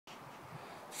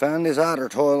Found this Otter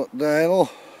toilet dial.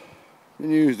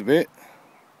 Been used a bit.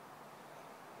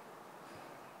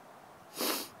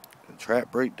 The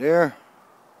trap right there.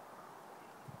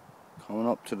 Coming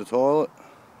up to the toilet.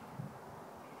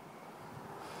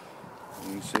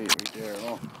 You can see it right there.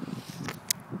 Oh,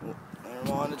 there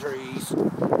behind the trees.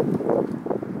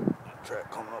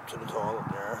 Trap coming up to the toilet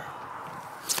there.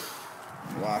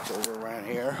 Walks over around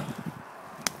here.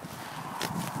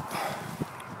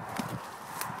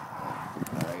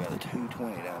 I got a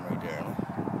 220 down right there. No?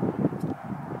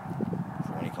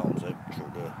 So when he comes out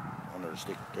through the under the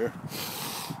stick there,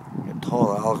 get tall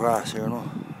all grass here. No?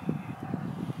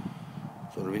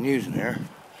 So they've been using here.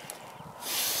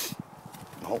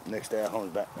 I hope next day I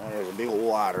comes back. Now there's a big old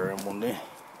water in one day.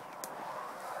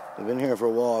 They've been here for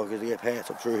a while because they get paths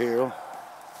up through here. No?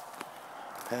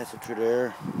 Paths up through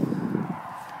there.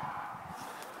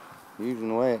 Using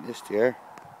away at this year.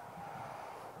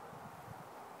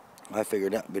 I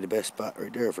figured that would be the best spot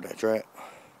right there for that trap.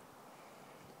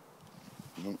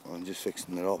 I'm just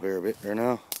fixing it up here a bit there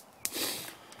now.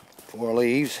 4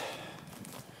 leaves.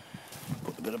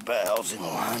 Put a bit of valves in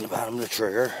line the bottom of the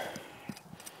trigger.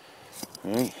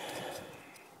 Right.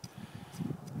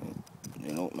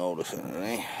 You don't notice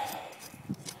anything.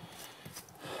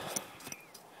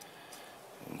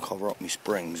 And cover up my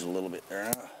springs a little bit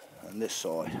there now on this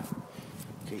side.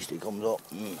 In case he comes up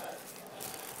and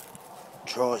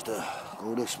tries to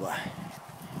go this way.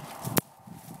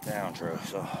 Down through,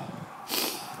 so.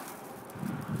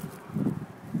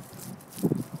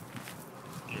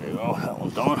 There you go, that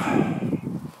one's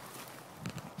done.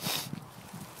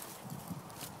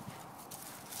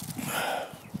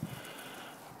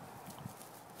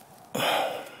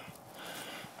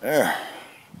 There.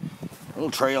 A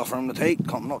little trail for him to take,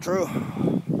 coming up through.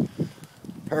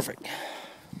 Perfect.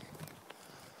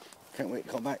 Can't wait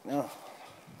to come back now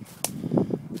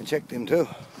and check them too.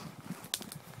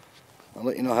 I'll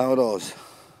let you know how it goes.